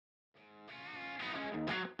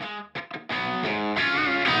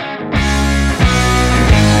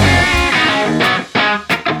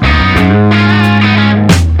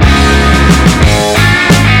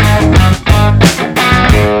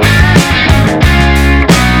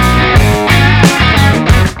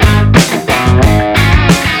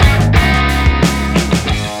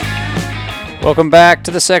Welcome back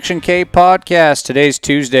to the Section K podcast. Today's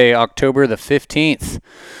Tuesday, October the 15th.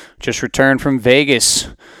 Just returned from Vegas.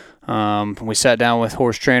 We sat down with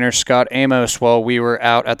horse trainer Scott Amos while we were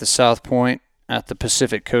out at the South Point at the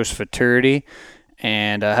Pacific Coast Futurity,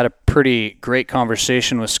 and had a pretty great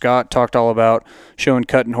conversation with Scott. Talked all about showing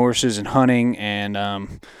cutting horses and hunting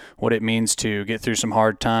and what it means to get through some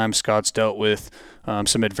hard times. Scott's dealt with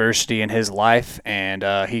some adversity in his life,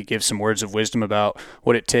 and he gives some words of wisdom about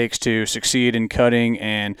what it takes to succeed in cutting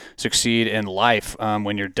and succeed in life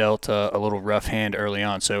when you're dealt a little rough hand early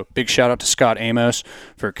on. So big shout out to Scott Amos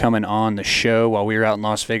for coming on the show while we were out in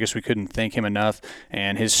Las Vegas. We couldn't thank him enough,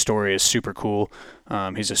 and his story is super cool.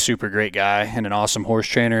 He's a super great guy and an awesome horse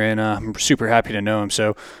trainer, and I'm super happy to know him.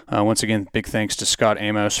 So once again, big thanks to Scott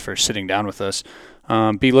Amos for sitting down with us.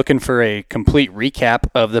 Be looking for a complete recap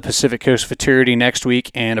of the Pacific Coast Futurity next week,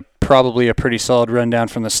 and probably a pretty solid rundown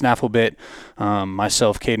from the Snaffle Bit.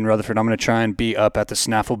 Myself, Caden Rutherford, I'm going to try and be up at the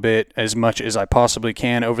Snaffle Bit as much as I possibly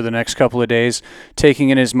can over the next couple of days,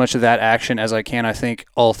 taking in as much of that action as I can. I think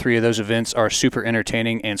all three of those events are super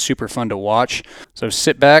entertaining and super fun to watch. So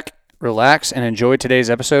sit back, relax, and enjoy today's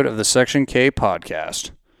episode of the Section K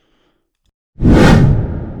podcast.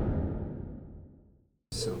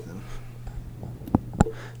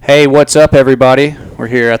 Hey, what's up, everybody? We're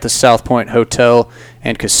here at the South Point Hotel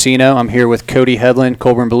and Casino. I'm here with Cody Headland,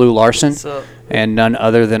 Colburn Blue Larson, and none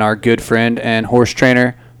other than our good friend and horse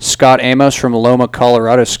trainer, Scott Amos from Loma,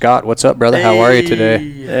 Colorado. Scott, what's up, brother? How are you today?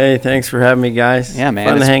 Hey, thanks for having me, guys. Yeah, man.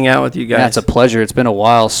 Fun to hang out with you guys. Yeah, it's a pleasure. It's been a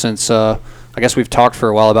while since I guess we've talked for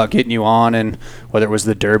a while about getting you on, and whether it was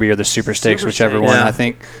the Derby or the Super Stakes, whichever one. Yeah. I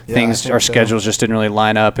think our schedules just didn't really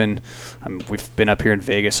line up, and we've been up here in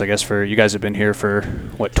Vegas, I guess, you guys have been here for,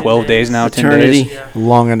 12 days now? Eternity. 10 days? Yeah.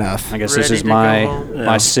 Long enough. I guess this is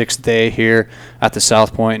my sixth day here at the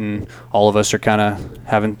South Point, and all of us are kind of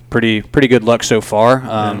having pretty good luck so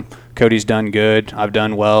far. Cody's done good. I've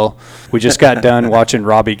done well. We just got done watching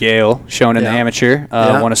Robbie Gale showing in the amateur,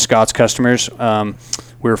 one of Scott's customers.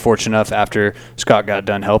 We were fortunate enough after Scott got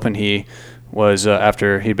done helping, he was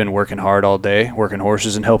after he'd been working hard all day, working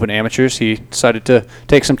horses and helping amateurs, he decided to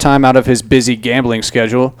take some time out of his busy gambling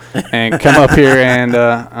schedule and come up here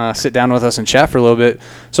and sit down with us and chat for a little bit.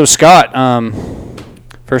 So Scott,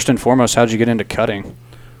 first and foremost, how'd you get into cutting?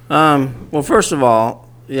 Well, first of all,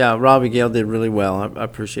 Robbie Gale did really well. I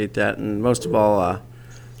appreciate that. And most of all,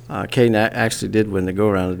 Caden actually did win the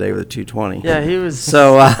go-around today with a 220. Yeah, he was.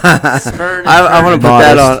 So I want to put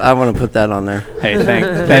that on. I want to put that on there. Hey,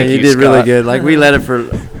 thank you. He did really good. Like, we led it for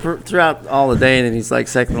throughout all the day, and then he's like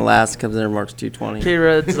second to last. Comes in and marks 220.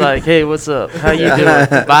 K-Red's like, hey, what's up? How you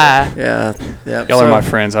doing? Bye. Yeah. Y'all are my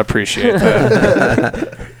friends. I appreciate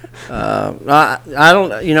that. I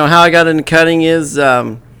don't. How I got into cutting is.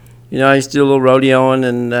 I used to do a little rodeoing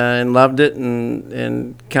and loved it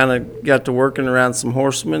and kind of got to working around some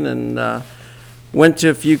horsemen and went to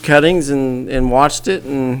a few cuttings and watched it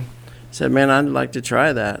and said, man, I'd like to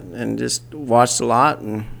try that, and just watched a lot.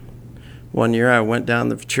 And one year I went down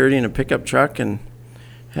the Futurity in a pickup truck and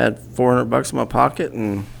had $400 in my pocket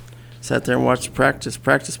and sat there and watched the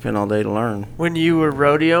practice pen all day to learn. When you were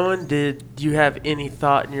rodeoing, did you have any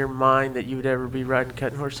thought in your mind that you would ever be riding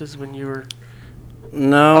cutting horses when you were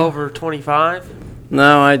over 25?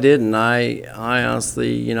 No, I didn't. I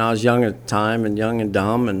honestly, I was young at the time and young and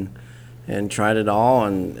dumb and tried it all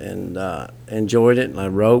and enjoyed it. And I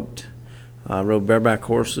rode bareback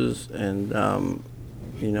horses and,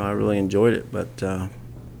 I really enjoyed it. But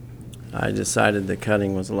I decided that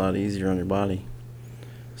cutting was a lot easier on your body.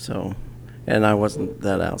 So, and I wasn't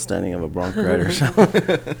that outstanding of a bronc rider.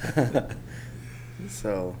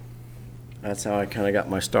 So that's how I kind of got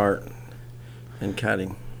my start in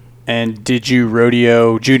cutting. And did you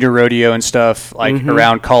junior rodeo and stuff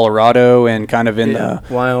around Colorado and kind of in the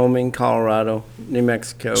Wyoming, Colorado, New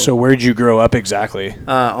Mexico? So where'd you grow up exactly?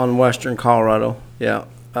 On western Colorado. Yeah,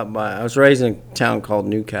 I was raised in a town called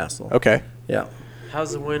Newcastle. Okay. Yeah.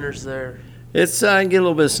 How's the winters there? It's I get a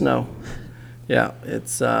little bit of snow. Yeah,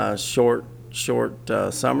 it's short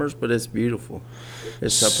summers, but it's beautiful.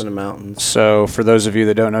 It's up in the mountains. So for those of you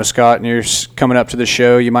that don't know Scott, and you're coming up to the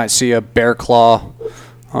show, you might see a bear claw,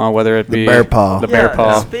 whether it be the bear paw. Bear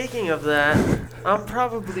paw. Speaking of that, I'm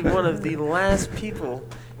probably one of the last people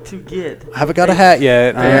to get. I haven't got a hat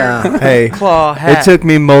yet. Yeah. Hey, claw hat. it took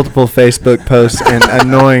me multiple Facebook posts and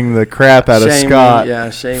annoying the crap out of Scott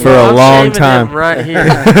for a long time. Him right here,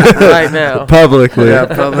 right now. Publicly. Yeah,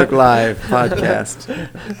 public live podcast.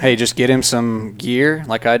 Hey, just get him some gear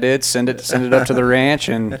like I did. Send it up to the ranch,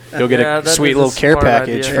 and you'll get a sweet little care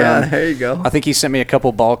package Yeah, from. there you go. I think he sent me a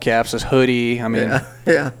couple ball caps, a hoodie. I mean,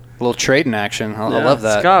 yeah. little trading action. I love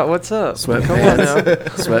that. Scott, what's up?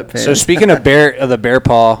 Sweatpants. So speaking of the bear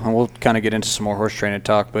paw, and we'll kind of get into some more horse training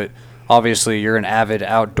talk, but obviously you're an avid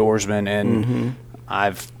outdoorsman, and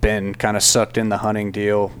I've been kind of sucked in the hunting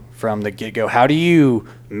deal from the get-go. How do you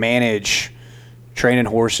manage training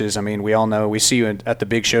horses? I mean, we all know, we see you at the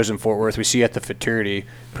big shows in Fort Worth. We see you at the Futurity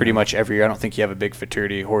pretty much every year. I don't think you have a big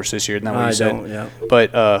Futurity horse this year. Isn't that what you said? Don't, yeah.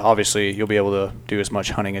 But obviously, you'll be able to do as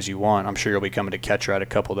much hunting as you want. I'm sure you'll be coming to catch ride a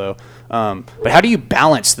couple, though. But how do you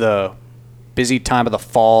balance the busy time of the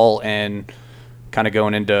fall and kind of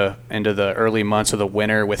going into the early months of the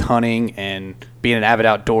winter with hunting and being an avid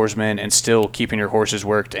outdoorsman and still keeping your horses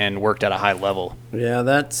worked at a high level? Yeah,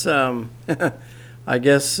 that's I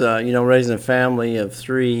guess, raising a family of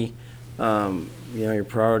 3, your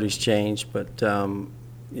priorities change. But, I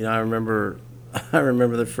remember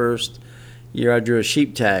the first year I drew a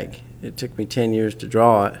sheep tag. It took me 10 years to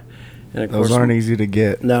draw it. And of Those course, aren't easy to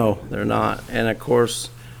get. No, they're not. And, of course,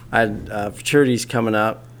 I had futurities coming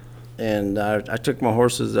up, and I took my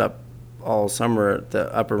horses up all summer at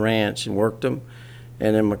the upper ranch and worked them.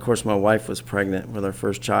 And then, of course, my wife was pregnant with our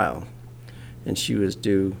first child, and she was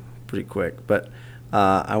due pretty quick. But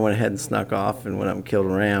I went ahead and snuck off and went up and killed a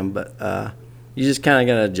ram. But you just kind of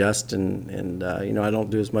got to adjust, and I don't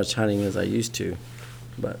do as much hunting as I used to.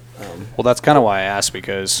 But well, that's kind of why I asked,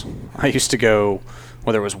 because I used to go,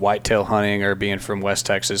 whether it was whitetail hunting or being from West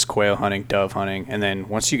Texas, quail hunting, dove hunting. And then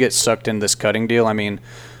once you get sucked into this cutting deal, I mean,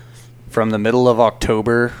 from the middle of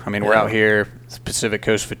October, we're out here, Pacific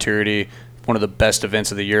Coast Futurity, one of the best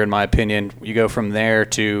events of the year in my opinion. You go from there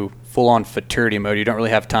to full-on Futurity mode. You don't really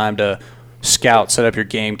have time to scout, set up your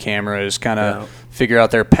game cameras, kind of figure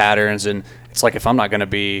out their patterns, and it's like, if I'm not going to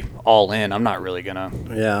be all in, I'm not really going to.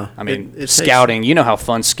 Yeah. It scouting, you know how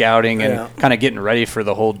fun scouting and kind of getting ready for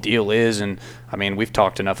the whole deal is, and we've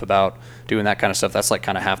talked enough about doing that kind of stuff. That's like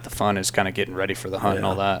kind of half the fun, is kind of getting ready for the hunt and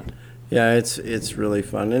all that. Yeah, it's really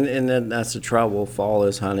fun, and then that's the trouble. Fall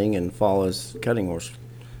is hunting, and fall is cutting horse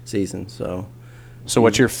season. So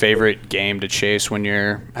what's your favorite game to chase when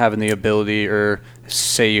you're having the ability, or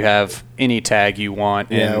say you have any tag you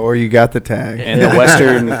want? Or you got the tag. In the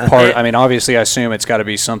western part, obviously I assume it's got to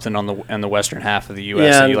be something in the western half of the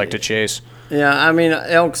U.S. that you like to chase. Yeah,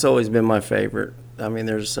 elk's always been my favorite.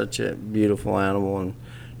 They're such a beautiful animal, and,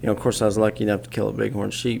 of course I was lucky enough to kill a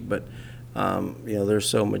bighorn sheep, but, they're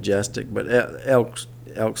so majestic. But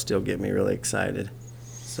elk still get me really excited,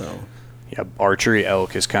 so... Yeah, archery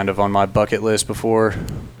elk is kind of on my bucket list before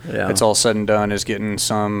it's all said and done, is getting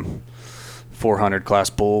some 400 class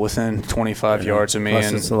bull within 25 yards of me. Plus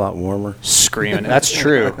and it's a lot warmer. Screaming. That's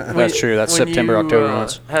true. That's true. That's September, October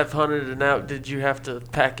months. Have hunted an elk, did you have to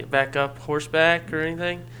pack it back up horseback or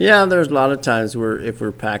anything? Yeah, there's a lot of times where if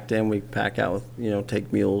we're packed in, we pack out with,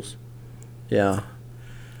 take mules. Yeah.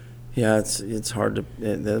 Yeah, it's hard to,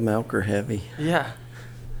 the elk are heavy. Yeah.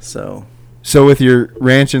 So with your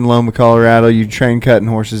ranch in Loma, Colorado, you train cutting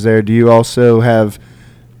horses there. Do you also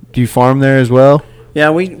do you farm there as well? Yeah,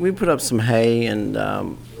 we put up some hay, and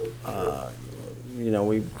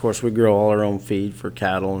we grow all our own feed for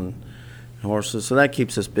cattle and horses, so that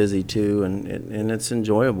keeps us busy too, and it's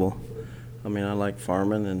enjoyable. I like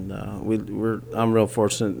farming, and I'm real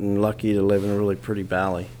fortunate and lucky to live in a really pretty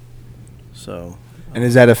valley. So. And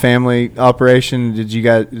is that a family operation? Did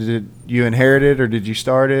you inherit it, or did you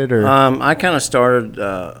start it, or? I kind of started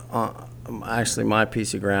actually my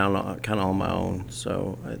piece of ground kind of on my own,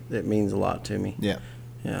 so it means a lot to me. Yeah.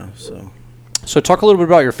 Yeah. So talk a little bit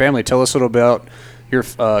about your family. Tell us a little bit about your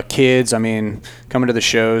kids. Coming to the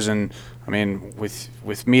shows, and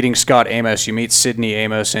with meeting Scott Amos, you meet Sydney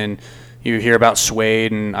Amos, and you hear about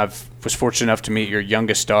Suede, and I was fortunate enough to meet your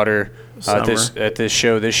youngest daughter at this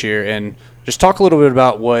show this year, and just talk a little bit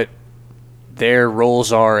about what their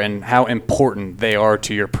roles are and how important they are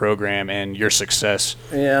to your program and your success.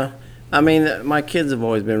 Yeah. My kids have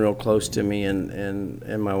always been real close to me,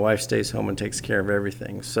 and my wife stays home and takes care of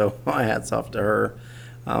everything. So my hat's off to her.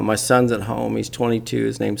 My son's at home. He's 22.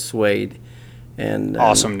 His name's Suede. And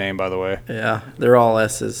awesome name, by the way. Yeah, they're all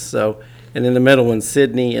S's. So, and in the middle one's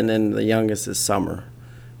Sydney, and then the youngest is Summer.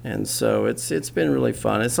 And so it's been really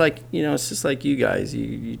fun. It's like, it's just like you guys.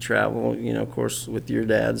 You travel, of course, with your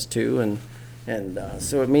dads too, and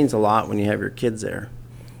so it means a lot when you have your kids there.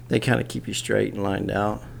 They kind of keep you straight and lined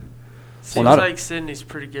out. Seems like Sydney's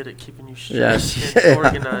pretty good at keeping you straight and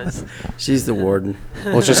organized. She's the warden.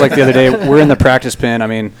 Well, it's just like the other day. We're in the practice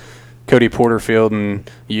pen. Cody Porterfield and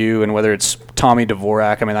you, and whether it's Tommy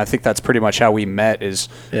Dvorak, I think that's pretty much how we met, is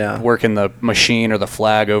working the machine or the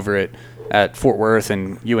flag over at at Fort Worth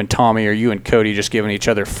and you and Tommy or you and Cody just giving each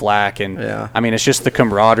other flack. And Yeah. I mean, it's just the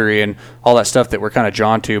camaraderie and all that stuff that we're kind of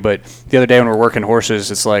drawn to. But the other day when we're working horses,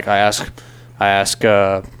 it's like I ask, I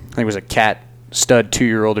think it was a cat stud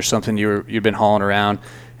 2-year-old or something you'd been hauling around,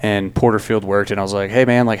 and Porterfield worked, and I was like, hey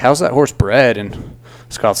man, like how's that horse bred? And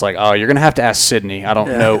Scott's like, oh, you're gonna have to ask Sydney. I don't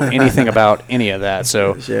know anything about any of that.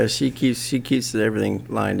 So Yeah, she keeps everything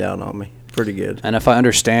lined out on me pretty good. and if I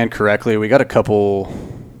understand correctly, we got a couple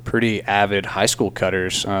pretty avid high school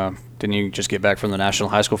cutters. Didn't you just get back from the National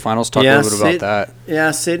High School Finals? Talk a little bit about that.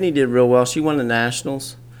 Yeah, Sydney did real well. She won the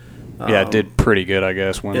Nationals. Yeah, did pretty good, I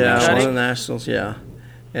guess. Won the Yeah, Nationals. won the Nationals, yeah.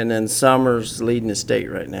 And then Summers leading the state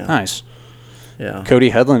right now. Nice. Yeah. Cody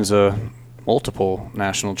Headland's a multiple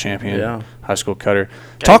national champion Yeah. high school cutter.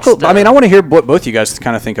 Gangsta. I want to hear what both you guys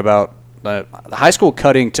kind of think about. The high school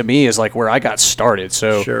cutting to me is like where I got started.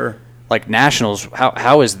 So, Sure. like nationals,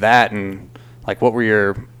 how is that, and like what were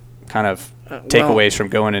your kind of takeaways from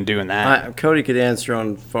going and doing that? Cody could answer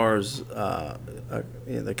on as far as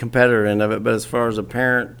the competitor end of it, but as far as a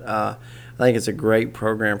parent, I think it's a great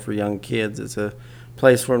program for young kids. It's a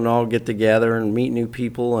place for them to all get together and meet new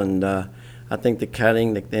people, and I think the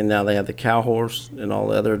cutting, and now they have the cow horse and all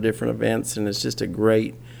the other different events, and it's just a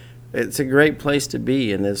great place to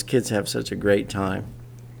be, and those kids have such a great time.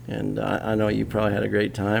 And I know you probably had a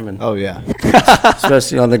great time, and Oh yeah.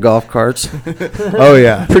 especially on the golf carts Oh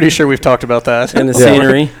yeah. Pretty sure we've talked about that. and the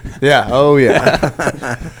scenery. Yeah. Oh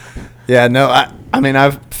yeah. Yeah. No. I mean,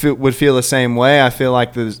 would feel the same way. I feel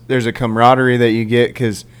like there's a camaraderie that you get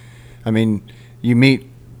because, I mean, you meet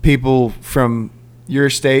people from your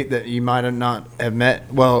state that you might not have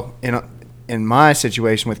met. Well, in my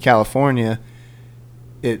situation with California,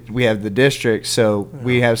 we have the district, so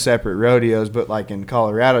we have separate rodeos. But like in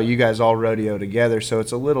Colorado, you guys all rodeo together, so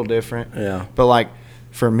it's a little different. Yeah. But like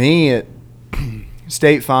for me, at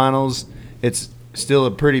state finals, it's still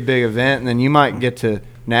a pretty big event, and then you might get to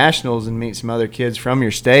nationals and meet some other kids from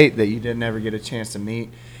your state that you didn't ever get a chance to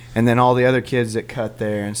meet, and then all the other kids that cut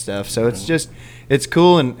there and stuff. So it's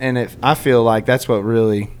cool, and I feel like that's what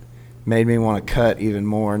really made me want to cut even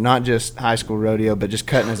more, not just high school rodeo, but just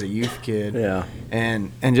cutting as a youth kid. Yeah.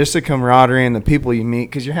 And just the camaraderie and the people you meet,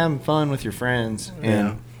 because you're having fun with your friends.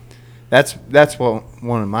 And that's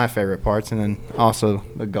one of my favorite parts. And then also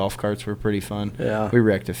the golf carts were pretty fun. Yeah. We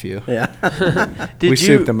wrecked a few. Yeah. We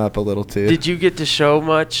souped them up a little too. Did you get to show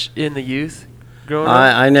much in the youth growing up?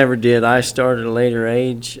 I never did. I started at a later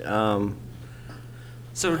age.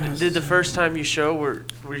 So did the first time you show,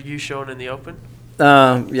 were you showing in the open?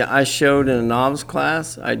 Yeah, I showed in a novice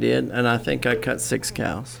class. I did, and I think I cut 6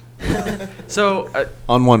 cows. So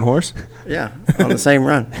On one horse? Yeah, on the same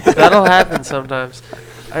run. that'll happen sometimes.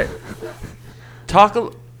 Talk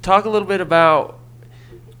a little bit about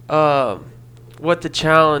what the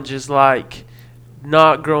challenge is like,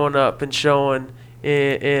 not growing up and showing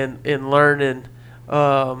and learning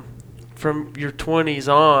from your 20s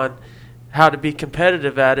on how to be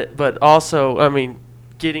competitive at it, but also, I mean,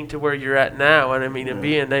 getting to where you're at now, and I mean, and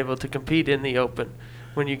being able to compete in the open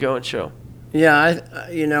when you go and show. Yeah,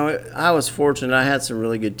 I was fortunate. I had some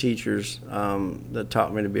really good teachers that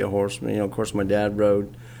taught me to be a horseman. Of course, my dad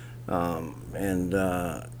rode,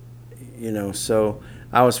 so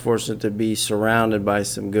I was fortunate to be surrounded by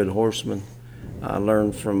some good horsemen. I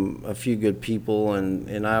learned from a few good people,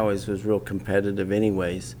 and I always was real competitive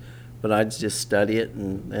anyways. But I'd just study it,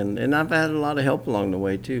 and I've had a lot of help along the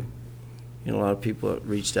way, too. A lot of people that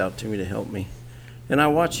reached out to me to help me. And I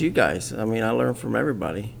watch you guys. I mean, I learn from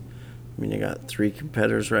everybody. I mean, you got 3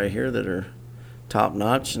 competitors right here that are top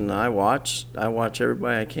notch, and I watch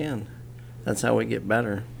everybody I can. That's how we get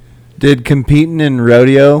better. Did competing in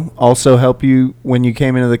rodeo also help you when you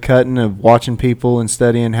came into the cutting of watching people and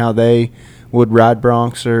studying how they would ride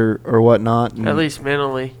broncs or whatnot? At least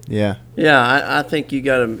mentally. Yeah. Yeah, I think you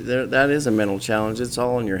got to. That is a mental challenge. It's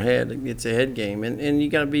all in your head. It's a head game, and you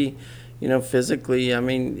got to be, physically. I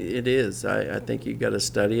mean, it is. I think you got to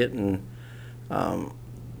study it, and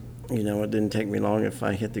it didn't take me long if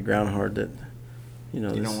I hit the ground hard that. You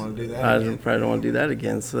don't want to do that I again. probably don't want to do that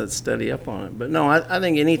again. So let's study up on it. But no, I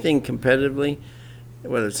think anything competitively,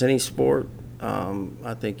 whether it's any sport,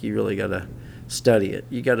 I think you really got to study it.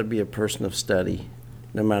 You got to be a person of study,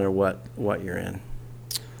 no matter what you're in.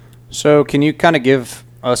 So can you kind of give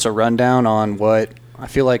us a rundown on what I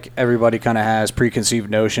feel like everybody kind of has preconceived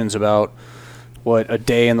notions about what a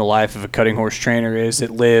day in the life of a cutting horse trainer is that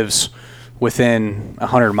lives within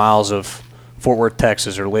 100 miles of Fort Worth,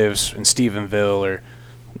 Texas, or lives in Stephenville or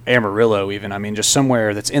Amarillo even. I mean, just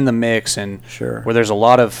somewhere that's in the mix and Sure. where there's a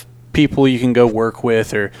lot of people you can go work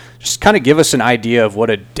with, or just kind of give us an idea of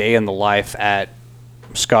what a day in the life at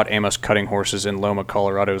Scott Amos cutting horses in Loma,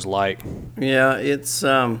 Colorado is like? Yeah, it's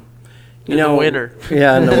In the winter.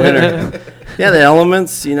 Yeah, in the winter. Yeah, the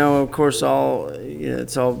elements, of course,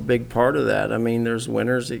 it's all a big part of that. I mean, there's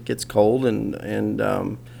winters it gets cold, and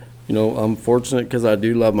I'm fortunate because I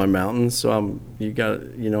do love my mountains, so you got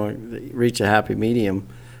to reach a happy medium.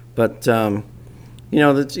 But there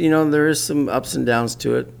is some ups and downs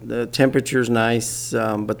to it. The temperature's nice,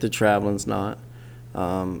 but the traveling's not.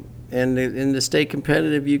 And to stay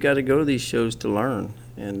competitive, you got to go to these shows to learn.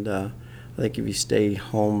 And I think if you stay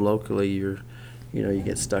home locally, you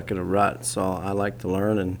get stuck in a rut. So I like to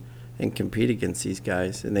learn and compete against these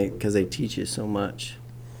guys, and because they teach you so much.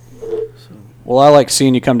 So. Well, I like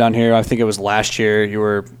seeing you come down here. I think it was last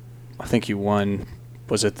year. I think you won.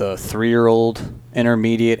 Was it the 3-year-old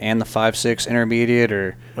intermediate and the 5-6 intermediate,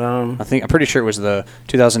 or I'm pretty sure it was the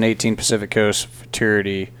 2018 Pacific Coast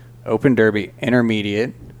Futurity Open Derby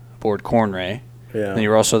intermediate aboard Cornray. Yeah. And you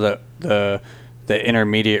were also the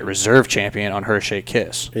intermediate reserve champion on Hershey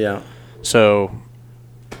Kiss. Yeah. So,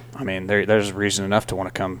 I mean, there's reason enough to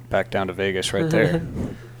want to come back down to Vegas right there.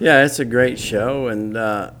 Yeah, it's a great show, and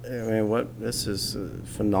this is a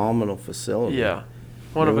phenomenal facility. Yeah,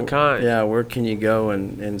 one of a kind. Yeah, where can you go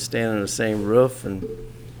and stand on the same roof and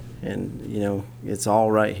it's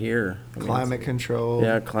all right here. Climate control.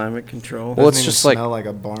 Yeah, climate control. Well, it's Doesn't just even like smell like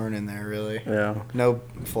a barn in there, really. Yeah. No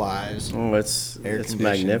flies. Oh, it's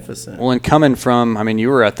magnificent. Well, and coming from, I mean, you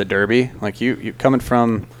were at the Derby, like you coming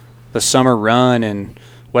from the summer run and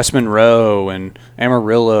West Monroe and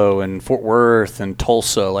Amarillo and Fort Worth and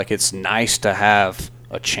Tulsa, like it's nice to have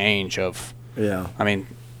a change of, I mean,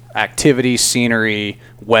 activity, scenery,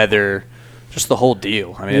 weather, just the whole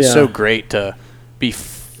deal. I mean, it's so great to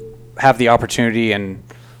have the opportunity, and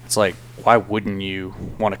it's like, why wouldn't you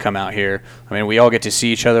want to come out here? I mean, we all get to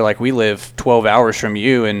see each other. Like, we live 12 hours from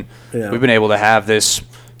you, and we've been able to have this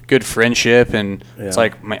good friendship, and it's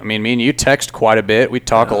like, I mean, me and you text quite a bit. We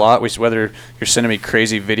talk a lot. Whether you're sending me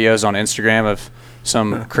crazy videos on Instagram of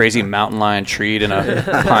some crazy mountain lion tree in a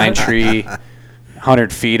pine tree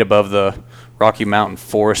 100 feet above the Rocky Mountain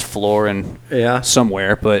forest floor and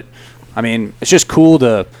somewhere. But, I mean, it's just cool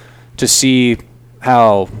to see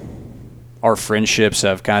how our friendships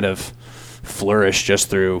have kind of flourished just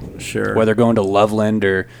through whether going to Loveland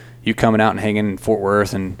or you coming out and hanging in Fort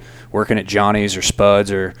Worth and working at Johnny's or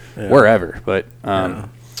Spud's or wherever. But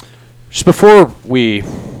just before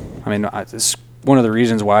it's one of the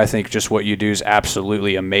reasons why I think just what you do is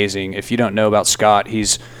absolutely amazing. If you don't know about Scott,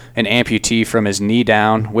 he's an amputee from his knee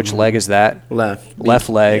down. Which leg is that? Left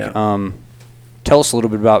leg. Yeah. Tell us a little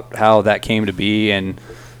bit about how that came to be and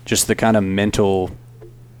just the kind of mental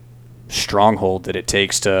stronghold that it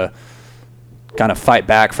takes to kind of fight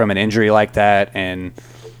back from an injury like that and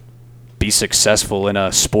be successful in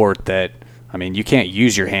a sport that, I mean, you can't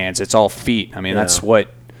use your hands. It's all feet. I mean, that's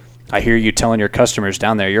what I hear you telling your customers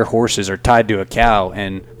down there. Your horses are tied to a cow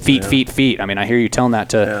and feet. I mean, I hear you telling that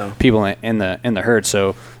to people in the herd.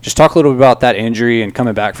 So just talk a little bit about that injury and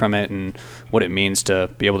coming back from it and what it means to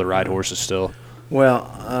be able to ride horses still.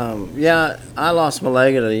 Well, I lost my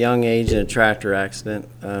leg at a young age in a tractor accident,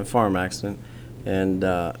 farm accident. And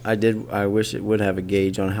I wish it would have a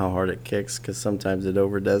gauge on how hard it kicks, because sometimes it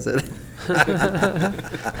overdoes it.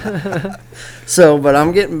 But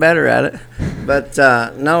I'm getting better at it. But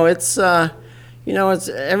no, it's it's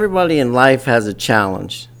everybody in life has a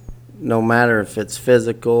challenge, no matter if it's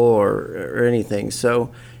physical or anything.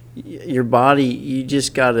 So your body, you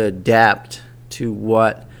just got to adapt to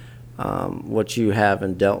what you have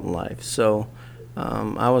and dealt in life. So.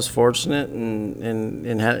 I was fortunate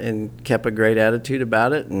and kept a great attitude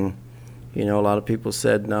about it, and a lot of people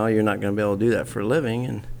said, no, you're not going to be able to do that for a living,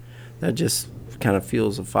 and that just kind of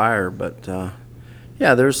fuels a fire. But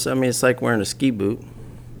it's like wearing a ski boot,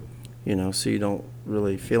 so you don't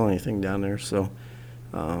really feel anything down there. So,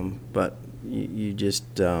 but you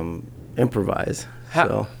just improvise.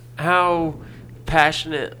 How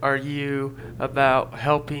passionate are you about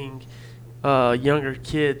helping younger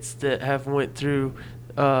kids that have went through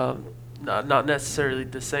not necessarily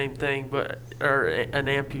the same thing, but or an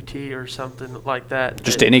amputee or something like that?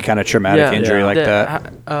 Just any kind of traumatic injury like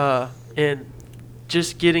that. And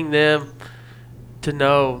just getting them to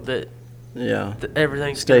know that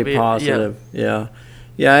everything's going to be positive. Yeah,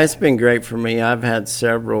 it's been great for me. I've had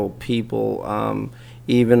several people,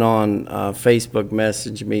 even on Facebook,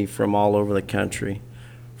 message me from all over the country,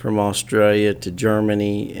 from Australia to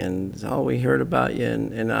Germany, and we heard about you,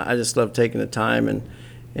 and I just love taking the time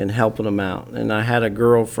and helping them out. And I had a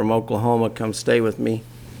girl from Oklahoma come stay with me,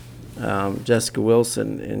 Jessica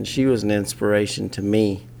Wilson, and she was an inspiration to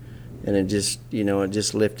me and it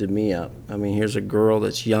just lifted me up. I mean, here's a girl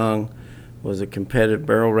that's young, was a competitive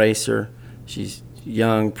barrel racer. She's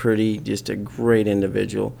young, pretty, just a great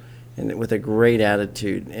individual, and with a great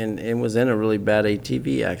attitude, and was in a really bad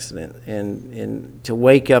ATV accident. And to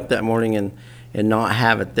wake up that morning and not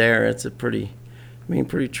have it there, it's a pretty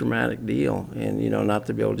traumatic deal. And, not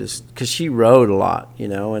to be able to just, because she rode a lot,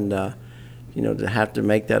 and, to have to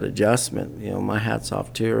make that adjustment, my hat's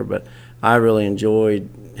off to her. But I really enjoyed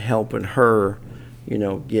helping her,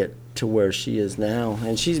 get to where she is now.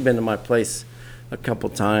 And she's been to my place a couple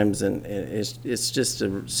times, and it's just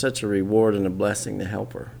such a reward and a blessing to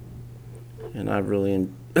help her. And I really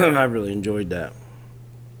enjoyed that.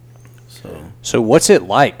 So what's it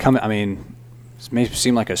like? I mean, this may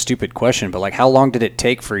seem like a stupid question, but like, how long did it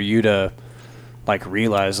take for you to like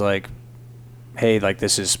realize like, hey, like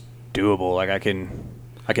this is doable. Like I can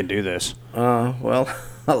do this. Well,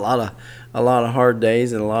 a lot of hard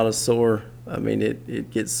days and a lot of sore. I mean,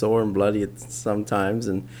 it gets sore and bloody sometimes,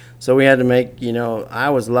 and so we had to make. I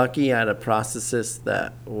was lucky. I had a prosthetist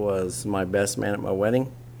that was my best man at my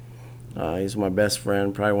wedding. He's my best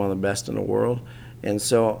friend, probably one of the best in the world, and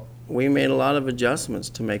so we made a lot of adjustments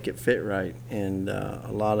to make it fit right, and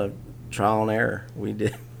a lot of trial and error. We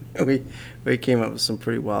did. We came up with some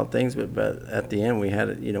pretty wild things, but at the end we had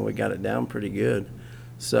it. We got it down pretty good.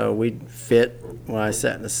 So we'd fit, when I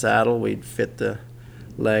sat in the saddle, we'd fit the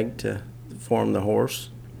leg to form the horse.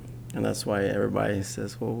 And that's why everybody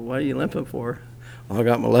says, well, what are you limping for? Well, I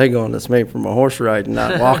got my leg on that's made for my horse riding,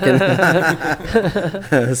 not walking.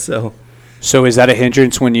 So is that a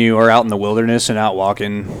hindrance when you are out in the wilderness and out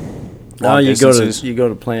walking long distances? You go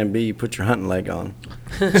to Plan B, you put your hunting leg on.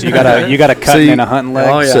 So you got a cut in a hunting leg?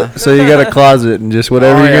 Oh, yeah. So you got a closet and just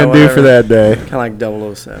whatever you're going to do for that day. Kind of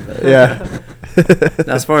like 007. Yeah.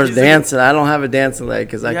 Now, as far as dancing, I don't have a dancing leg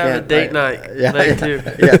because I can't. have a date night leg too.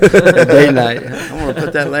 Yeah, a date night. I'm going to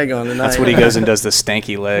put that leg on tonight. That's what he goes and does the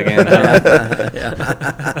stanky leg in.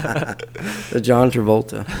 The John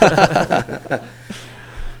Travolta.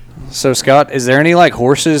 So, Scott, is there any like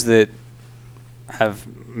horses that have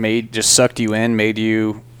just sucked you in, made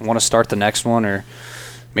you want to start the next one, or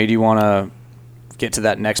made you want to get to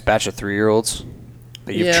that next batch of 3-year-olds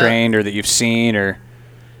that you've trained or that you've seen? Or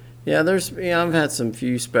I've had some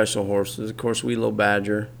few special horses. Of course, Wheelo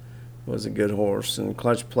Badger was a good horse, and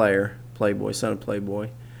Clutch Player, Playboy, son of Playboy.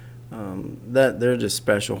 That they're just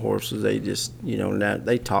special horses. They just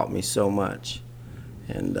they taught me so much,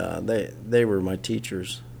 and they were my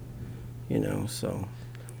teachers. So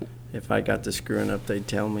if I got to screwing up, they'd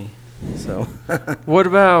tell me. So what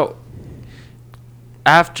about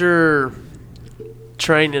after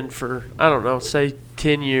training for, I don't know, say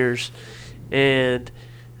 10 years, and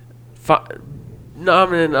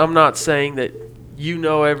I'm not saying that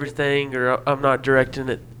everything, or I'm not directing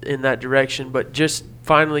it in that direction, but just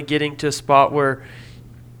finally getting to a spot where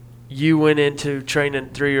you went into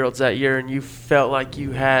training 3-year-olds that year and you felt like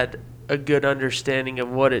you had a good understanding of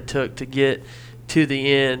what it took to get to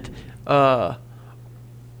the end.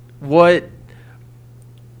 What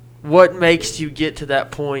makes you get to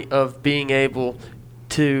that point of being able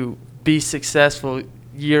to be successful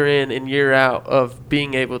year in and year out of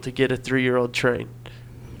being able to get a 3-year-old trained?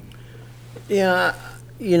 Yeah,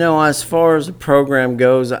 as far as the program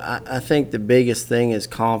goes, I think the biggest thing is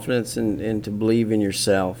confidence and to believe in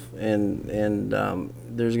yourself. And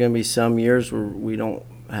there's going to be some years where we don't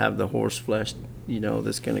have the horse flesh,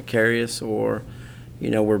 that's going to carry us, or,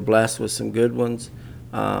 we're blessed with some good ones.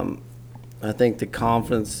 I think the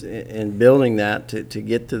confidence in building that to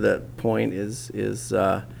get to that point is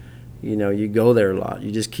you go there a lot.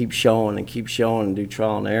 You just keep showing and do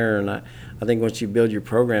trial and error. And I think once you build your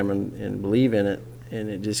program and believe in it, and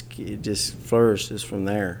it just flourishes from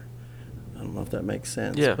there. I don't know if that makes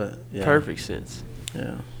sense. Yeah, but perfect sense.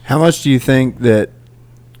 Yeah. How much do you think that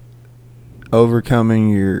overcoming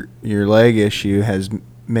your leg issue has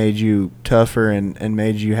made you tougher and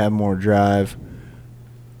made you have more drive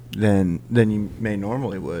than you may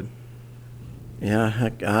normally would? Yeah,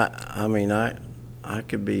 heck, I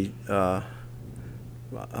could be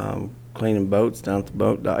cleaning boats down at the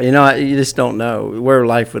boat dock. You just don't know where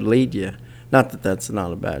life would lead you. Not that that's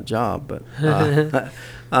not a bad job, but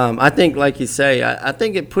I think, like you say, I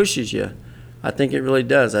think it pushes you. I think it really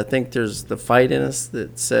does. I think there's the fight in us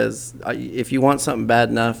that says if you want something bad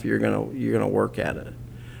enough, you're gonna work at it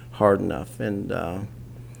hard enough. And I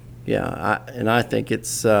think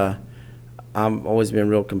it's. I've always been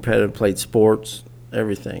real competitive. Played sports,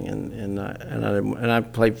 everything, and I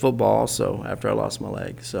played football also after I lost my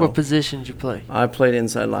leg. So What position did you play? I played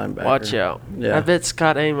inside linebacker. Watch out. Yeah. I bet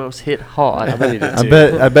Scott Amos hit hard. I bet he did I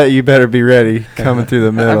too. bet you better be ready coming through the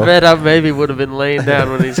I middle. bet I maybe would have been laying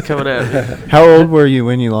down when he's coming at me. How old were you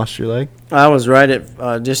when you lost your leg? I was right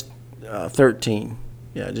at just 13.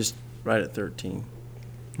 Yeah, just right at 13.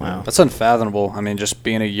 Wow. That's unfathomable. I mean, just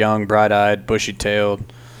being a young, bright-eyed, bushy-tailed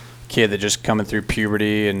kid that just coming through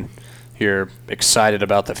puberty and you're excited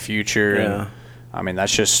about the future. Yeah. And I mean,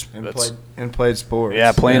 that's just Played sports.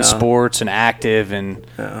 yeah, playing Yeah. sports and active and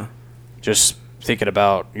Yeah, just thinking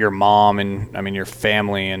about your mom and I mean your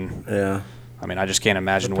family and yeah. I mean I just can't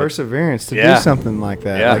imagine what Perseverance to Yeah. do something like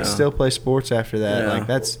that. Yeah. Like still play sports after that. Yeah. Like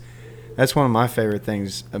that's one of my favorite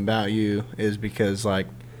things about you is because like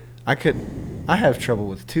I have trouble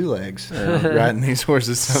with two legs riding these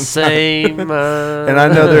horses sometimes. Same. And I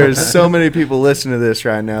know there's so many people listening to this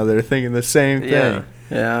right now that are thinking the same thing. Yeah.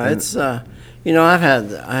 Yeah, And- it's you know, I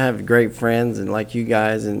have great friends and like you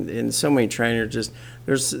guys and so many trainers. Just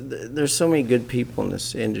there's so many good people in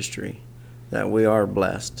this industry that we are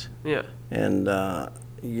blessed. Yeah. And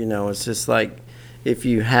you know, it's just like if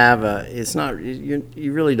you have it's not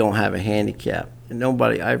you really don't have a handicap. And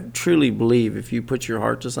nobody, I truly believe if you put your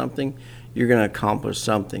heart to something, you're going to accomplish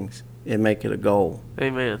something and make it a goal.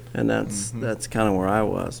 Amen. And that's kind of where I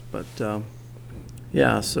was. But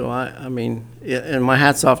yeah, so I mean, and my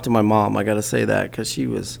hat's off to my mom. I got to say that because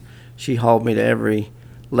she hauled me to every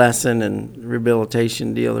lesson and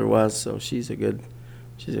rehabilitation deal there was. So she's a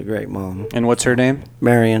great mom. And what's her name?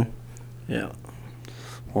 Marion. Yeah.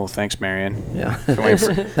 Well, thanks, Marion. Yeah. Thanks,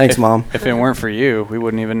 Thanks, Mom. If it weren't for you, we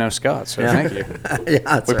wouldn't even know Scott. So Yeah. thank you. Yeah,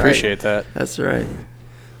 that's We right. appreciate that. That's right.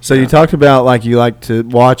 So you talked about like you like to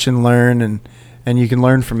watch and learn and you can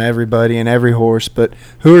learn from everybody and every horse, but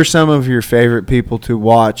who are some of your favorite people to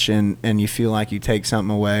watch and you feel like you take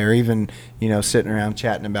something away or even, you know, sitting around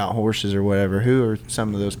chatting about horses or whatever? Who are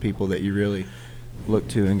some of those people that you really look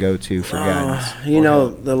to and go to for guidance? You know,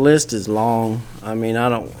 the list is long. I mean,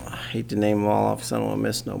 I hate to name them all off because I don't want to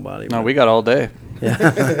miss nobody. No, but- we got all day.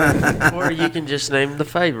 Or you can just name the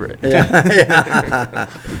favorite. Yeah.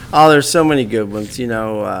 Oh, there's so many good ones. You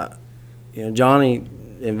know, Johnny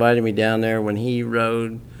invited me down there when he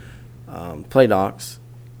rode Play Docs,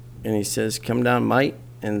 and he says, "Come down, mate."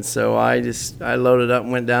 And so I loaded up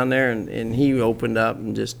and went down there, and he opened up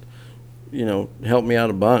and just, you know, helped me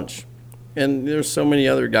out a bunch. And there's so many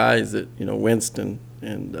other guys that, you know, Winston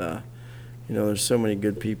and you know, there's so many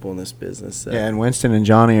good people in this business. That, Yeah, and Winston and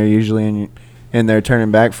Johnny are usually in there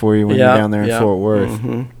turning back for you when Yeah, you're down there in yeah. Fort Worth.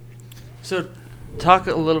 Mhm. So, talk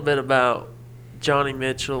a little bit about Johnny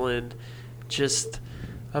Mitchell and just,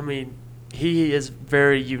 I mean, he is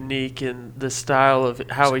very unique in the style of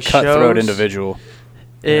how he Cutthroat shows. individual.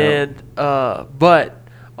 And but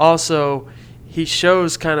also he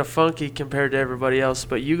shows kind of funky compared to everybody else.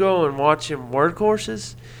 But you go and watch him work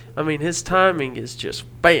horses. I mean, his timing is just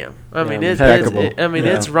bam. I mean, impeccable.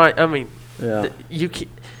 it's right. I mean, Yeah. you can,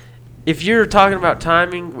 if you're talking about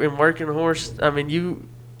timing and working a horse, I mean,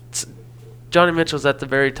 Johnny Mitchell's at the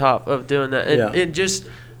very top of doing that. And, Yeah. and just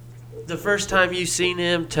the first time you seen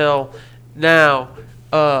him till now,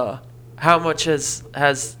 how much has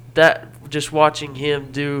that, just watching him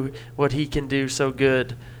do what he can do so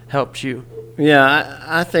good, helped you? Yeah,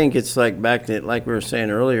 I think it's like back to like we were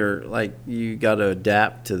saying earlier, like you got to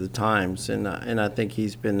adapt to the times, and I think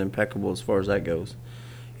he's been impeccable as far as that goes.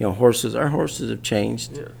 You know, our horses have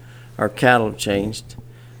changed, Yeah. our cattle have changed,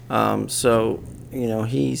 so you know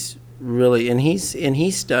he's really and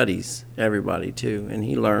he studies everybody too, and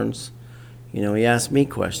he learns. You know, he asks me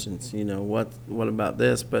questions. You know, what about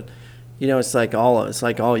this? But you know, it's like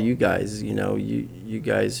all you guys. You know, you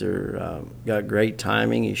guys are got great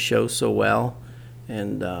timing. You show so well,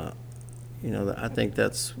 and you know, I think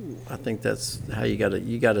that's how you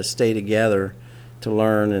got to stay together to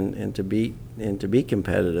learn and to be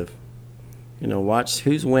competitive. You know, watch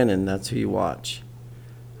who's winning. That's who you watch.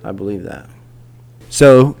 I believe that.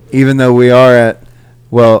 So even though we are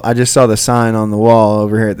I just saw the sign on the wall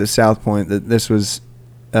over here at the South Point that this was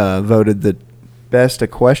voted the best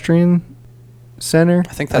equestrian center.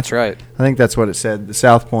 I think that's right. I think that's what it said. The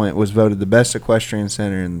South Point was voted the best equestrian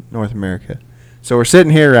center in North America. So we're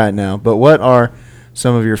sitting here right now, but what are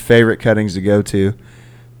some of your favorite cuttings to go to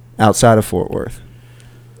outside of Fort Worth?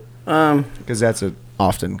 Because that's a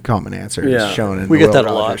often common answer. Yeah. It's shown in We the get that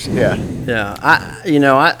Will a lot. Rogers. Yeah.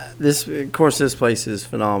 Yeah, this place is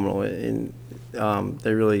phenomenal, and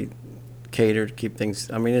they really cater to keep things.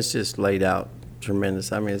 I mean, it's just laid out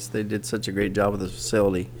tremendous. I mean, they did such a great job with the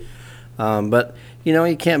facility. But you know,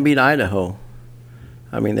 you can't beat Idaho.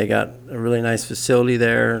 I mean, they got a really nice facility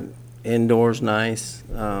there, indoors nice,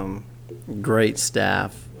 great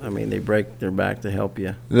staff. I mean, they break their back to help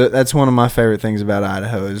you. That's one of my favorite things about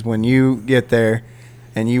Idaho is when you get there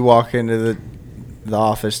and you walk into the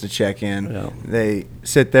office to check in, Yeah. they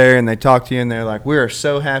sit there and they talk to you and they're like, we are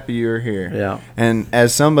so happy you're here. Yeah. And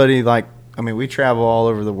as somebody like, I mean, we travel all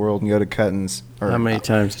over the world and go to cut-ins. How many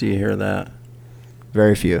times do you hear that?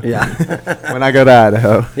 Very few. Yeah. When I go to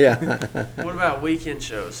Idaho. Yeah. What about weekend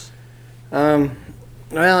shows? Well,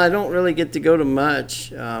 I don't really get to go to much.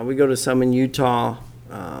 We go to some in Utah.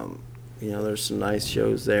 There's some nice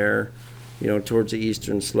shows there, towards the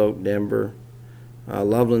eastern slope, Denver.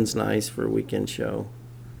 Loveland's nice for a weekend show.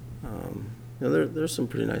 There's some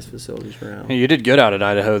pretty nice facilities around. You did good out at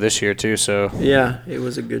Idaho this year too, so Yeah, it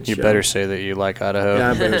was a good you show. better say that you like Idaho.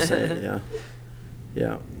 Yeah, I better say it, yeah.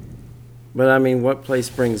 Yeah. But, I mean, what place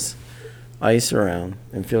brings ice around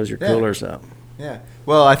and fills your Yeah. coolers up? Yeah.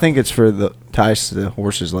 Well, I think it's for the to ice the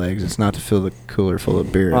horse's legs. It's not to fill the cooler full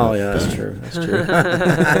of beer. Oh, yeah, that's true. That's true.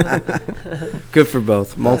 Good for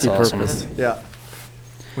both. Multi-purpose. Yeah.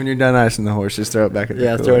 When you're done icing the horse, just throw it back in the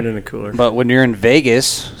Yeah, cooler. throw it in a cooler. But when you're in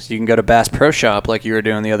Vegas, you can go to Bass Pro Shop like you were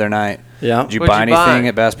doing the other night. Yeah. Did you What'd buy you buy? anything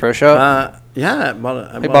at Bass Pro Shop? Yeah, I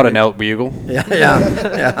bought I bought an elk bugle. Yeah.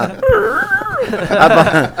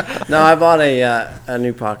 I bought a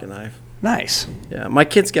new pocket knife. Nice. Yeah, my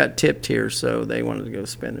kids got tipped here, so they wanted to go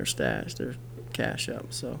spend their cash up.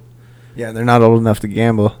 So Yeah, they're not old enough to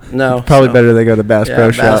gamble. no, Probably so- better they go to Bass Yeah, Pro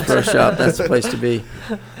Bass Shop. Pro Shop. That's the place to be.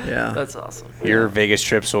 Yeah, That's awesome. Your Vegas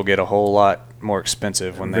trips will get a whole lot more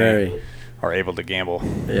expensive when they very. are able to gamble.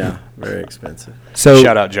 Yeah, very expensive. So,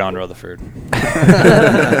 Shout out John Rutherford.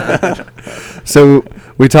 so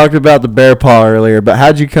we talked about the bear paw earlier, but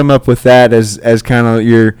how'd you come up with that as kind of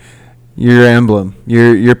your emblem,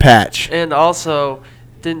 your patch? And also,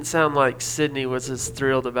 didn't sound like Sydney was as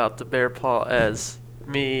thrilled about the bear paw as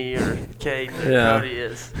me or Kate or Yeah. Cody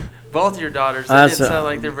is. Both your daughters, they That's didn't a- sound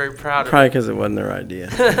like they're very proud Probably of because it wasn't their idea.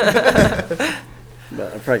 it.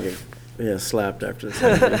 But I probably get slapped after this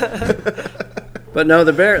interview. But no,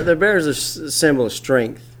 the bear is a symbol of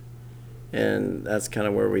strength, and that's kind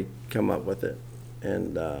of where we come up with it.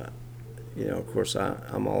 And of course,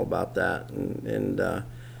 I'm all about that. And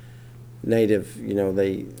Native,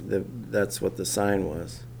 that's what the sign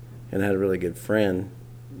was. And I had a really good friend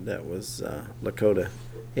that was Lakota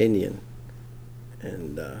Indian,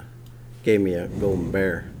 and gave me a golden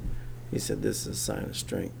bear. He said, "This is a sign of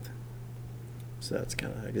strength." So that's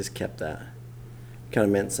I just kept that. Kind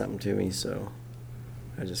of meant something to me, so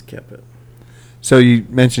I just kept it. So you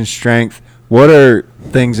mentioned strength. What are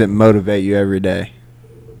things that motivate you every day?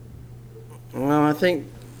 Well, I think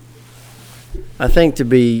to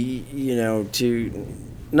be, to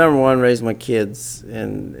number one, raise my kids,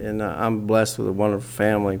 and I'm blessed with a wonderful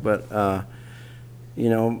family. But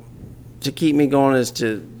to keep me going is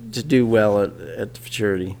to do well at the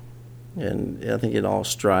futurity, and I think it all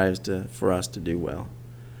strives for us to do well.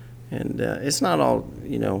 And it's not all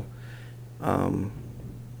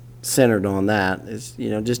centered on that. It's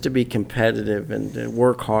just to be competitive and to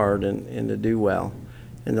work hard and to do well,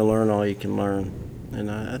 and to learn all you can learn. And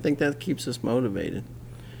I think that keeps us motivated.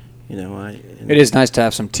 It is nice to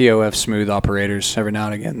have some TOF smooth operators every now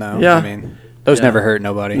and again, though. Yeah. I mean, those Yeah. never hurt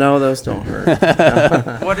nobody. No, those don't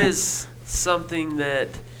hurt. What is something that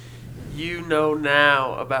you know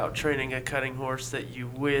now about training a cutting horse that you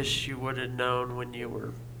wish you would have known when you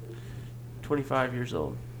were 25 years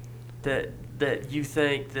old? That you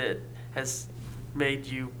think that has made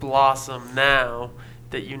you blossom now,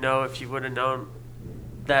 that if you would have known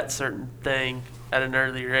that certain thing at an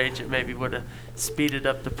earlier age, it maybe would have speeded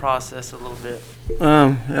up the process a little bit?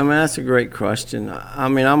 That's a great question.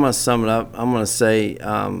 I'm going to sum it up. I'm going to say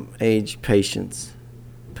age, patience.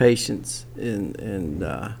 Patience and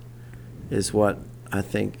is what I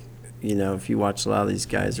think, if you watch a lot of these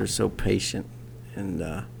guys, they're so patient. And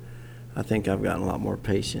I think I've gotten a lot more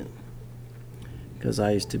patient because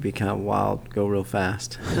I used to be kind of wild, go real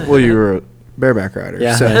fast. Well, you were a bareback rider.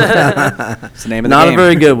 Yeah. So. It's the name of the Not game. a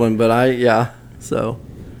very good one, but so,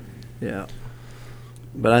 yeah.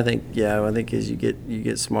 But I think as you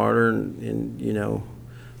get smarter and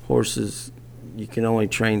horses, you can only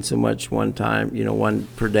train so much one time, one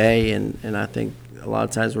per day, and I think a lot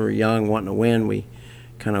of times when we're young, wanting to win, we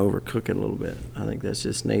kind of overcook it a little bit. I think that's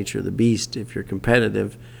just nature of the beast. If you're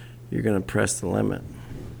competitive, you're going to press the limit,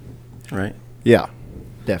 right? Yeah,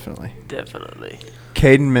 definitely. Definitely.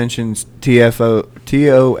 Caden mentions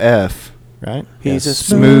TOF, right? He's Yes, a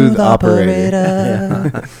smooth operator.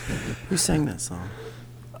 Yeah. Who sang that song?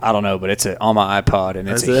 I don't know, but it's on my iPod, and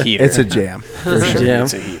it's Is a it? heater. It's a jam. For sure. jam.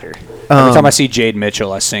 It's a heater. Every Um, time I see Jade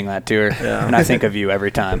Mitchell, I sing that to her, Yeah. and I think of you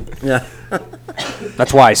every time. Yeah.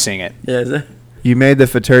 That's why I sing it. Yeah. Is it? You made the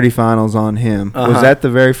fraternity finals on him. Was Uh-huh. that the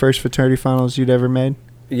very first fraternity finals you'd ever made?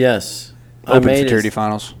 Yes. I Open made fraternity it.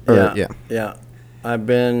 finals. Or- Yeah. yeah. Yeah. I've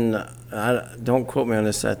been. Don't quote me on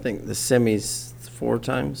this. I think the semis 4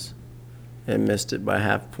 times, and missed it by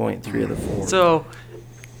half point 3 of the 4. So,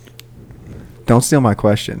 Don't steal my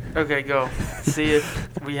question. okay, go. See if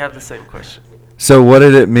we have the same question. So what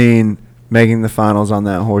did it mean making the finals on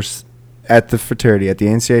that horse at the fraternity, at the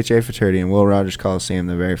NCHA fraternity in Will Rogers Coliseum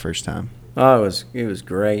the very first time? Oh, it was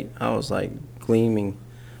great. I was like gleaming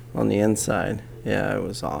on the inside. Yeah, it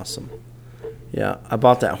was awesome. Yeah, I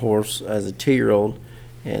bought that horse as a 2-year-old,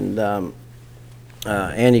 and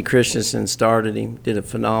Andy Christensen started him, did a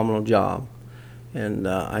phenomenal job, and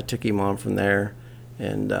I took him on from there,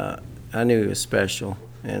 and I knew he was special,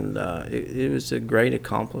 and it was a great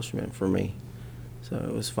accomplishment for me. So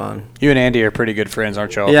it was fun. You and Andy are pretty good friends,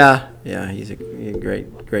 aren't y'all? Yeah, he's a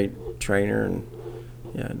great trainer, and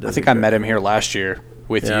yeah. I think I met him here last year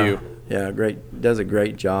with you. Yeah, great. Does a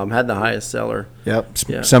great job. Had the highest seller. Yep.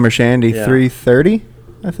 Yeah. Summer Shandy, Yeah. 330,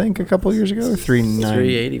 I think, a couple years ago, or 390.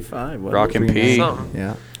 385. wasn't Rockin' it? P. Something.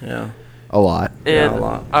 Yeah, Yeah. a lot. Yeah, And a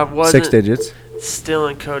lot. I wasn't 6 digits.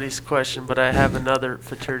 stealing Cody's question, but I have another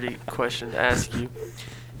fraternity question to ask you.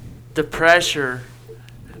 The pressure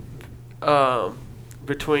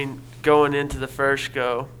between going into the first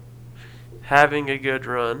go, having a good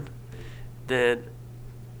run, then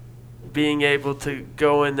being able to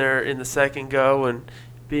go in there in the second go and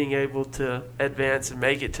being able to advance and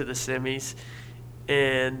make it to the semis,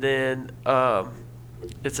 and then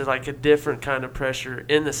it's like a different kind of pressure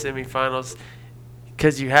in the semifinals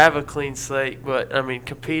because you have a clean slate, but I mean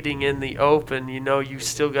competing in the open, you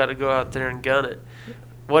still got to go out there and gun it.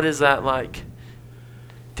 What is that like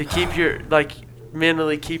to keep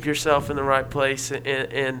mentally keep yourself in the right place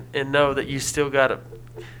and know that you still got to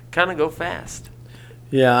kind of go fast?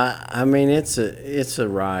 Yeah, I mean it's a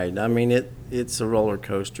ride. I mean it's a roller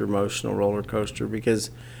coaster, emotional roller coaster, because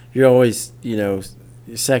you're always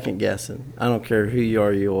second guessing. I don't care who you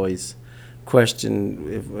are, you always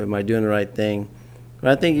question am I doing the right thing. But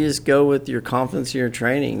I think you just go with your confidence in your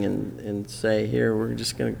training and say, here,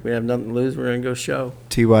 we have nothing to lose, we're gonna go show.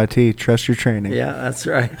 TYT, trust your training. Yeah, that's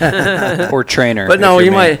right. Or trainer. But no, if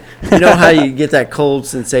you you're me. might, how you get that cold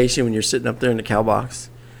sensation when you're sitting up there in the cow box.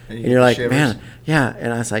 And you're like, man, yeah.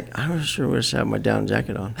 And I was like, I sure wish I had my down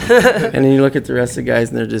jacket on. And then you look at the rest of the guys,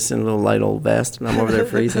 and they're just in a little light old vest, and I'm over there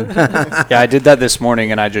freezing. Yeah, I did that this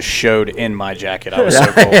morning, and I just showed in my jacket. I was so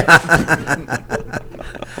cold.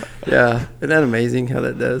 Yeah, isn't that amazing how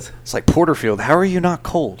that does? It's like, Porterfield, how are you not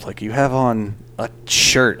cold? Like, you have on a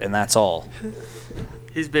shirt, and that's all.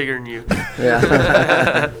 He's bigger than you.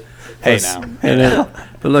 Yeah. Hey, now. And then,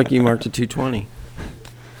 but look, you marked a 220.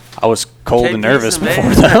 I was cold and KP's nervous the man.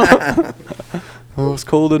 before, though. I was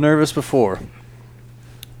cold and nervous before.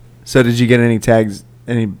 So did you get any tags,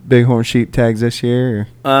 any bighorn sheep tags this year?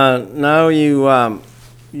 Or? No, you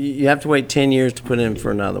have to wait 10 years to put in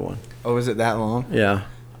for another one. Oh, is it that long? Yeah.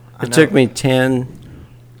 I It took know. me 10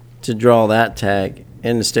 to draw that tag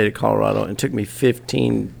in the state of Colorado. It took me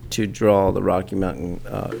 15 to draw the Rocky Mountain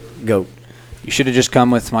goat. You should have just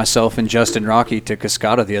come with myself and Justin Rocky to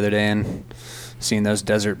Cascada the other day and seen those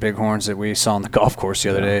desert bighorns that we saw on the golf course the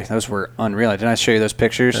other day. Those were unreal. Didn't I show you those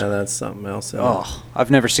pictures? Yeah, that's something else. Oh,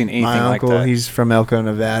 I've never seen anything My like uncle, that. he's from Elko,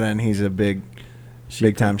 Nevada, and he's a big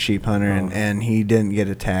time sheep hunter, Oh. and he didn't get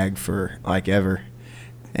a tag for like ever.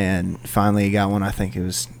 And finally he got one, I think it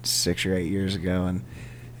was 6 or 8 years ago,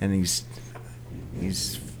 and he's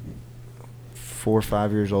 4 or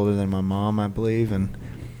 5 years older than my mom, I believe,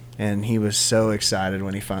 and he was so excited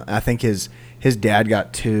when he finally, I think his dad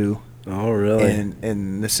got 2 Oh, really?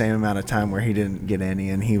 in the same amount of time where he didn't get any,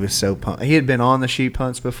 and he was so pumped. He had been on the sheep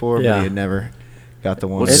hunts before, but Yeah. he had never got the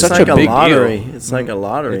one. Well, It's such like a a big lottery. deal. It's like a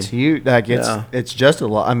lottery. It's huge. Like Yeah. it's just a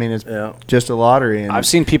lot. I mean, it's Yeah. just a lottery. And I've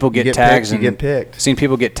seen people you get tags picked, you and get picked. seen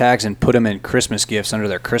people get tags and put them in Christmas gifts under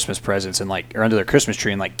their Christmas presents and or under their Christmas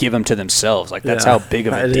tree and give them to themselves. Like that's Yeah. how big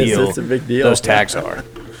of a It is. deal It's a big deal. those tags are.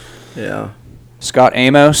 Yeah. Scott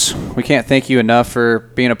Amos, we can't thank you enough for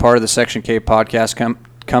being a part of the Section K podcast,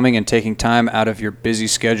 coming and taking time out of your busy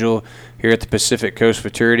schedule here at the Pacific Coast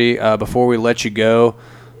Fraternity. Before we let you go,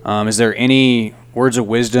 is there any words of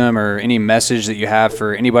wisdom or any message that you have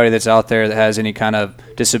for anybody that's out there that has any kind of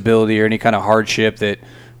disability or any kind of hardship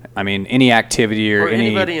any activity or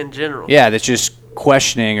anybody in general? Yeah, that's just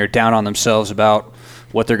questioning or down on themselves about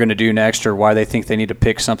what they're going to do next or why they think they need to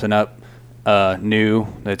pick something up new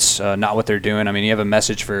that's not what they're doing? I mean, you have a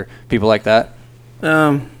message for people like that?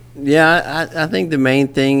 Yeah, I think the main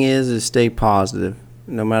thing is stay positive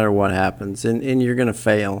no matter what happens. And you're going to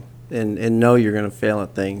fail and know you're going to fail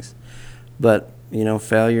at things. But,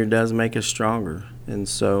 failure does make us stronger. And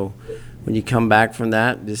so when you come back from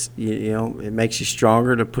that, just, it makes you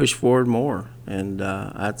stronger to push forward more. And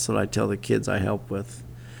that's what I tell the kids I help with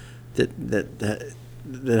that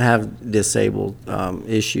have disabled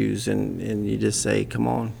issues. And you just say, come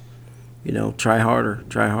on, try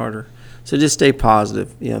harder. So just stay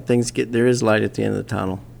positive. There is light at the end of the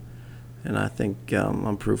tunnel. And I think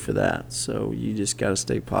I'm proof of that. So you just got to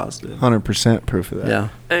stay positive. 100% proof of that. Yeah.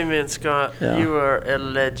 Amen, Scott. Yeah. You are a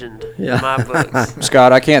legend Yeah. in my books.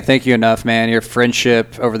 Scott, I can't thank you enough, man. Your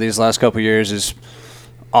friendship over these last couple of years is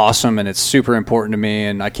awesome, and it's super important to me,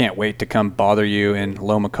 and I can't wait to come bother you in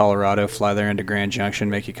Loma, Colorado, fly there into Grand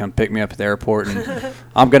Junction, make you come pick me up at the airport, and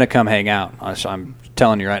I'm going to come hang out. I'm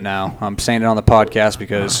telling you right now. I'm saying it on the podcast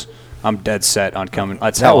because I'm dead set on coming.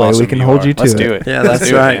 That's That how way we awesome can you hold are. you to Let's it. do it. Yeah, Let's that's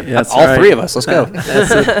do right. It, man. That's All right. three of us. Let's go. That's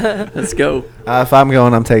it. Let's go. If I'm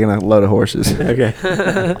going, I'm taking a load of horses. Okay.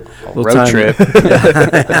 We'll Road time trip.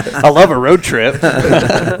 it. I love a road trip.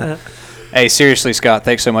 Hey, seriously, Scott,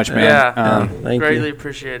 thanks so much, man. Yeah. Thank Greatly you.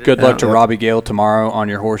 appreciate it. Good luck to Yeah. Robbie Gale tomorrow on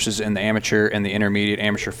your horses in the amateur and the intermediate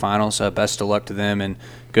amateur finals. Best of luck to them, and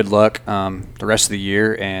good luck the rest of the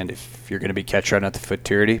year. And if you're going to be catch riding at the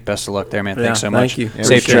Futurity, best of luck there, man. Yeah, Thanks so much. thank you. Yeah,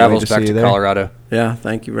 Safe we can't travels wait to back see to you there. Colorado. Yeah,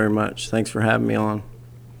 thank you very much. Thanks for having me on.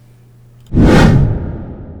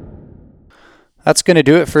 That's going to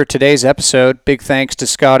do it for today's episode. Big thanks to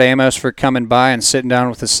Scott Amos for coming by and sitting down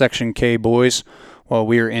with the Section K boys while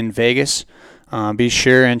we were in Vegas. Be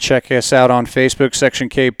sure and check us out on Facebook, Section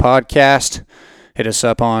K Podcast. Hit us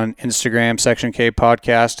up on Instagram, Section K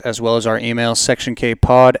Podcast, as well as our email,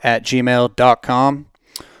 sectionkpod@gmail.com.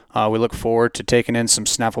 We look forward to taking in some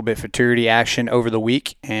Snafflebit Futurity action over the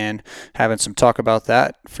week and having some talk about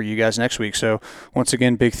that for you guys next week. So once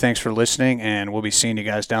again, big thanks for listening, and we'll be seeing you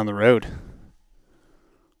guys down the road.